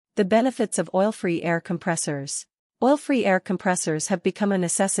The benefits of oil-free air compressors. Oil-free air compressors have become a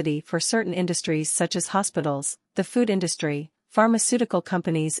necessity for certain industries such as hospitals, the food industry, pharmaceutical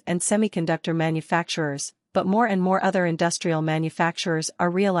companies and semiconductor manufacturers, but more and more other industrial manufacturers are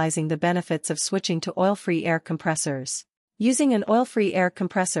realizing the benefits of switching to oil-free air compressors. Using an oil-free air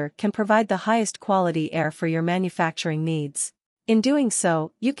compressor can provide the highest quality air for your manufacturing needs. In doing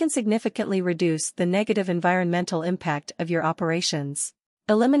so, you can significantly reduce the negative environmental impact of your operations.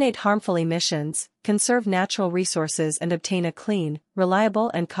 Eliminate harmful emissions, conserve natural resources and obtain a clean, reliable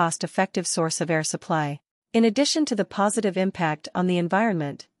and cost-effective source of air supply. In addition to the positive impact on the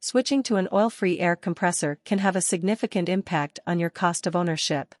environment, switching to an oil-free air compressor can have a significant impact on your cost of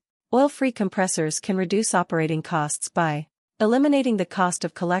ownership. Oil-free compressors can reduce operating costs by eliminating the cost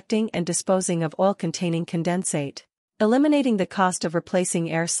of collecting and disposing of oil-containing condensate, eliminating the cost of replacing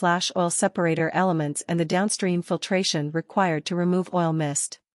air/oil separator elements and the downstream filtration required to remove oil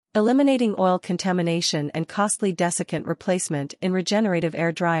mist, eliminating oil contamination and costly desiccant replacement in regenerative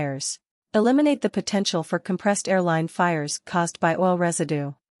air dryers, eliminate the potential for compressed airline fires caused by oil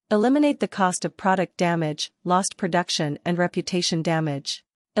residue, eliminate the cost of product damage, lost production and reputation damage,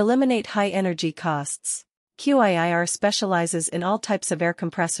 eliminate high energy costs. QIIR specializes in all types of air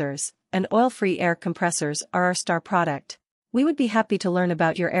compressors, and oil-free air compressors are our star product. We would be happy to learn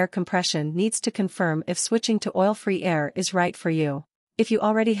about your air compression needs to confirm if switching to oil-free air is right for you. If you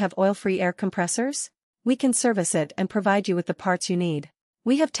already have oil-free air compressors, we can service it and provide you with the parts you need.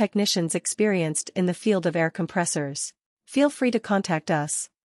 We have technicians experienced in the field of air compressors. Feel free to contact us.